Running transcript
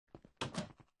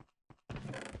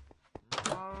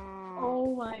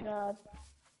my god.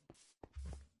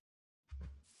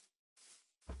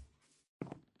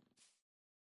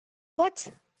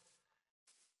 What?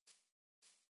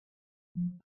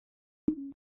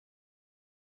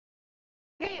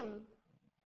 Game.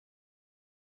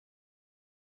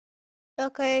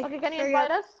 Okay. Okay, can you hurry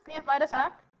invite up. us? Can you invite us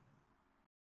back?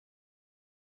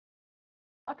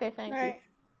 Okay, thank you. Alright.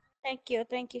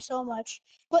 Thank you so much.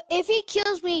 But if he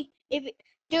kills me,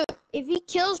 dude, if he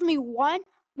kills me one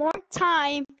more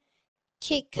time,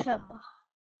 kick him.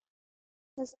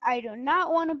 Because I do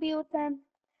not want to be with them.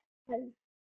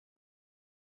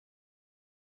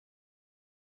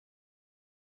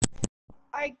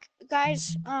 Alright,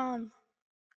 guys, alright,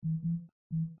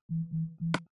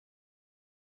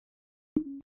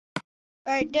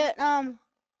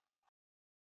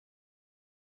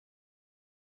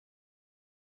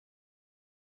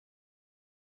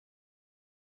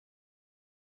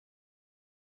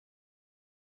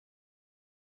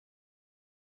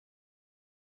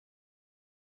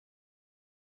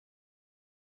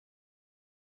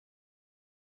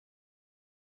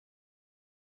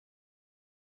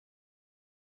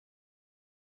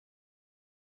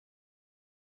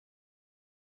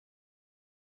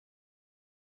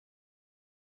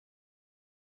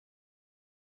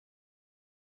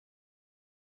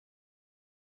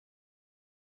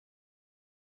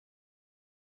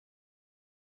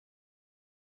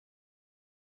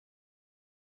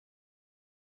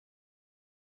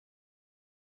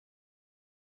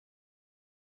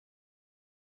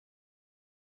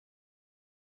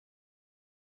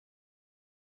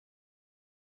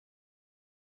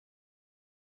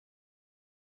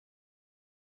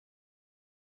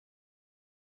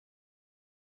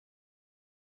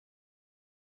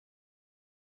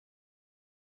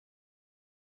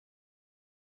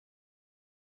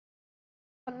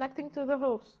 Connecting to the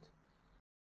host.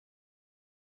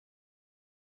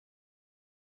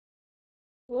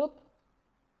 Whoop.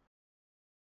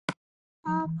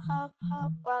 hop, hop,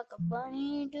 hop, like a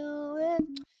bunny, do it.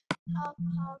 Hop,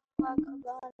 hop, like a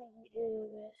bunny, do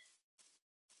it.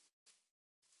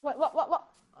 What? What?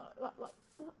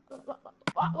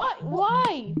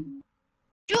 Why?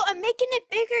 Dude, I'm making it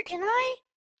bigger, can I?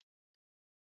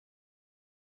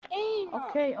 Damn.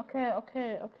 Okay.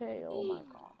 Oh my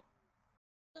god.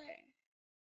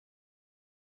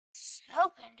 It's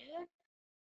helping, dude.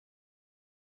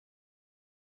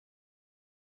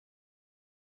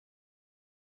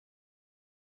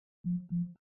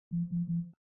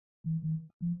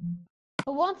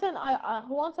 Who wants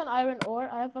an iron ore?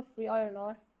 I have a free iron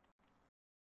ore.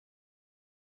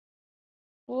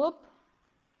 Whoop.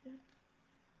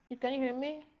 Can you hear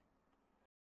me?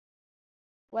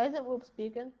 Why isn't Whoop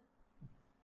speaking?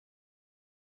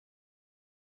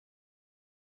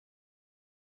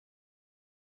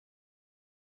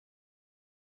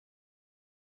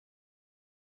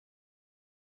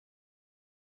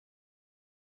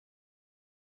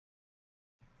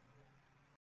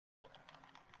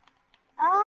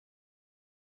 Ah,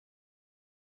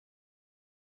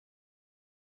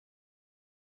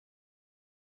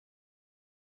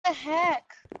 what the heck?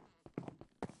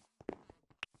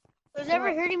 Was ever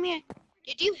What? hurting me?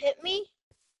 Did you hit me?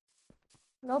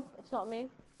 Nope, it's not me.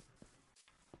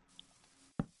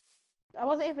 I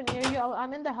wasn't even near you.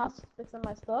 I'm in the house fixing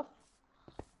my stuff.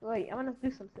 Wait, I'm gonna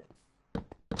do something.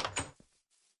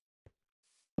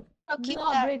 I'll Do keep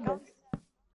not that. break this.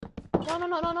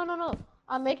 No.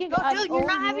 I'm making No, an dude, you're own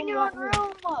not having room your right own here.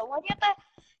 room. Why do you have to?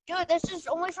 Dude, this is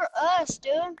only for us,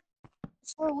 dude.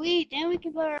 It's for we. Then we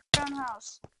can build our own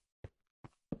house.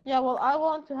 Yeah, well, I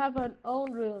want to have an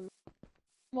own room.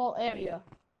 Small area.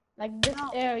 Like this No,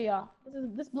 area.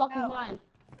 This block is no, mine.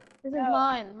 This is no,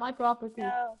 mine. My property.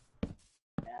 no,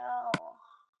 no.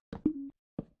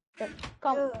 Okay,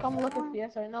 Dude, come I look if want.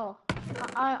 yes or no.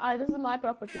 This is my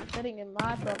property. I'm sitting in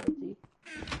my property.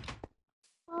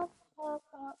 Hop, hop,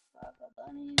 hop, hop, a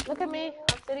bunny, Look at do me. it.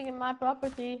 I'm sitting in my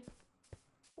property.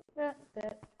 Yeah.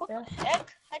 What the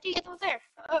heck? How do you get over there?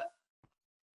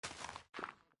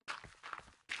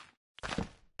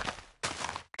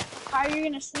 How are you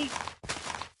gonna sleep?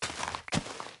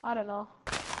 I don't know.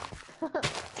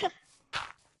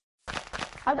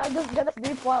 I'm just gonna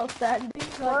sleep while standing.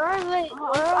 Where are they?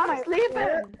 Oh, Where are I'm my?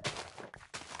 sleeping.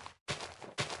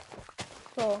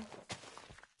 So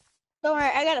Don't worry,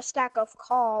 I got a stack of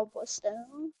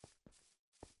cobblestone.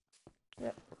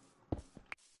 yeah,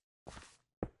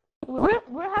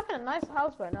 we're having a nice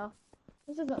house right now.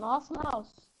 This is an awesome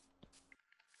house.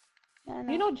 Yeah,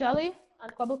 Do you know Jelly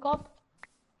and Cobblecop?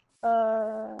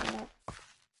 No.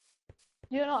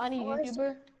 Do you know any Where's-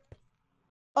 YouTuber?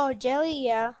 Oh, jelly,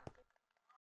 yeah.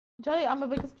 Jelly, I'm a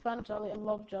biggest fan of Jelly. I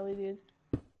love Jelly,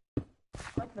 dude.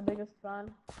 Like the biggest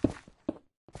fan.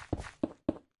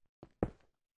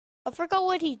 I forgot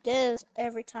what he does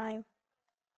every time.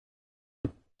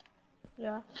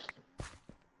 Yeah.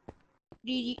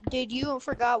 Did you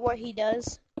forgot what he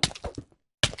does?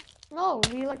 No,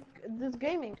 he like this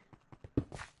gaming.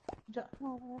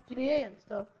 GTA and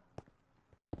stuff.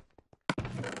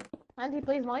 And he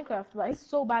plays Minecraft, but he's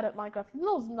so bad at Minecraft. He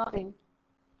knows nothing.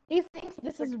 He thinks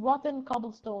this is rotten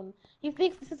cobblestone. He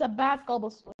thinks this is a bad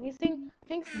cobblestone. He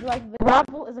thinks like the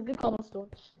gravel is a good cobblestone.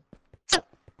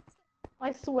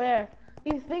 I swear.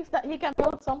 He thinks that he can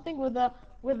build something with the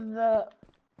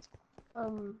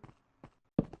um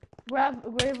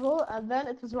gravel, and then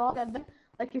it is wrong, and then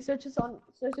like he searches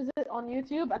it on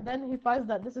YouTube, and then he finds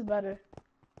that this is better.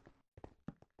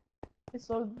 He's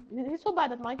so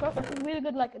bad at Minecraft, but he's really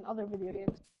good like in other video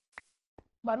games,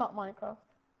 but not Minecraft.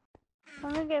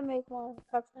 I'm gonna make one.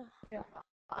 Yeah.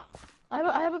 I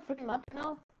have a freaking map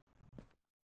now.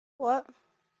 What?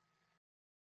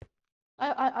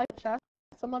 I chat.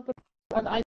 Someone put, and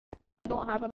I don't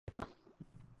have a.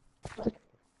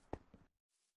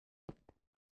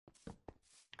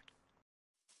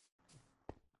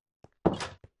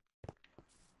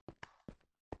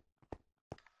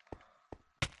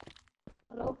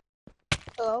 Hello.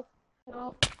 Hello?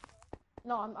 Hello.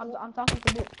 No, I'm talking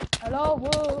to you. Hello.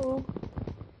 Whoa.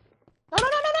 No no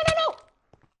no no no no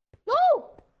no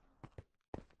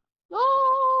no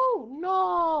no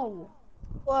no.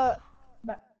 What?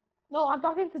 But no, I'm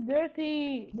talking to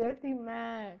Dirty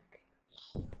Mac.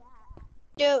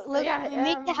 Dude, look, Yeah. we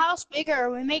make the house bigger.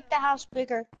 We make the house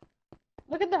bigger.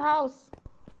 Look at the house.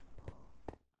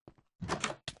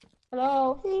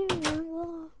 Hello.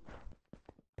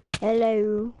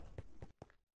 Hello.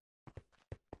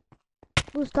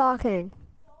 Who's talking?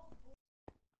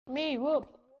 Me. Whoop.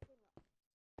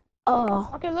 Oh,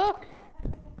 Okay. Look.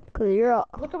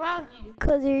 Look around you.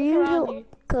 cause you're Look around usually, you.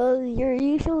 cause you're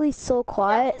usually so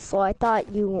quiet. So I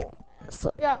thought you. So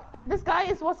Yeah. This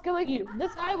guy was killing you.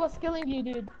 This guy was killing you,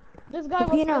 dude. This guy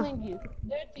was Pina. killing you.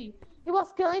 Dirty. He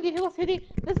was killing you. He was hitting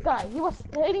this guy. He was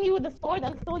hitting you with the sword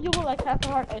until you were like half a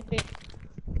heart, I think.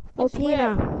 I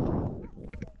swear. Pina.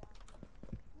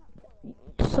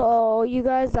 So you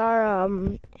guys are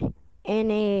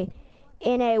in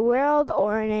a world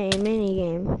or in a mini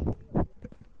game?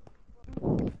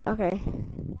 Okay.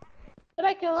 Should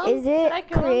I kill him? Is Should it I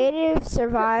kill him? creative Should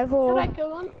survival? I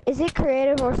kill him? Is it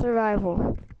creative or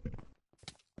survival?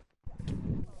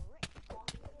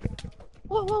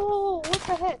 Whoa, whoa, whoa, whoa, what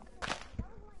the heck?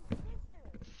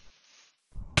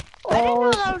 Oh, I didn't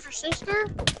know that was your sister.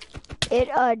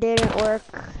 it didn't work.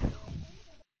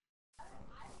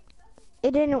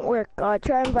 It didn't work.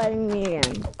 Try inviting me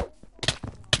again.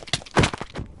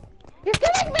 He's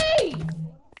killing me!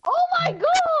 Oh my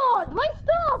god! My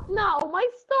stuff now! My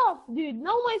stuff, dude!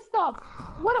 No, my stuff!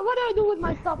 What do I do with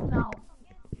my stuff now?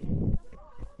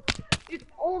 Dude,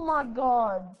 oh my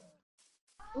god.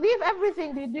 Leave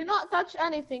everything, dude. Do not touch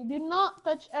anything. Do not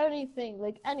touch anything.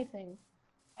 Like, anything.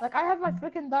 Like, I have my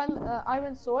freaking done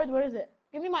iron sword. Where is it?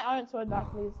 Give me my iron sword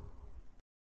back, please.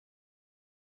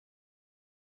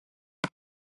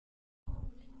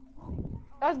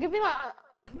 Guys, give me my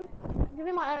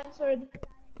iron sword.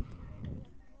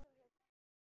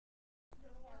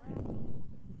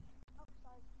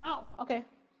 Oh, okay.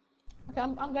 Okay,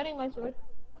 I'm getting my sword.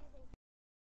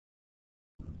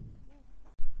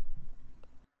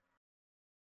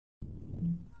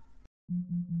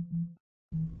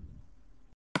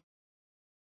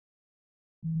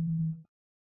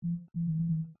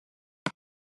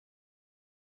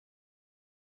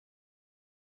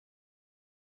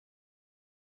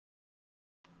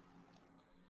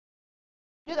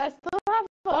 Dude, I still have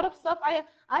a lot of stuff. I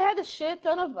had a shit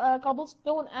ton of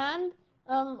cobblestone and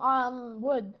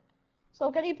wood.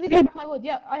 So can you please get my wood?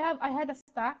 Yeah, I had a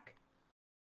stack.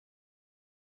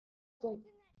 So,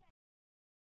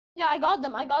 yeah, I got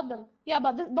them. I got them. Yeah,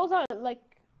 but those are like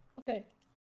okay.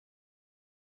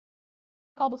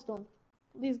 Cobblestone.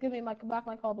 Please give me back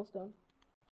my cobblestone.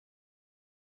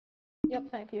 Yep,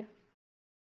 thank you.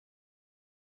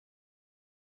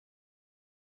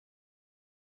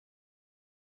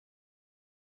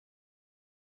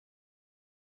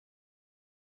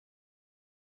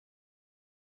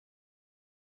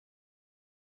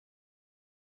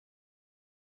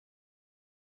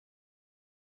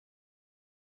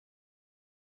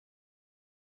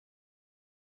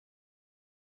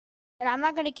 And I'm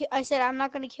not gonna kill. I said I'm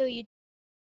not gonna kill you.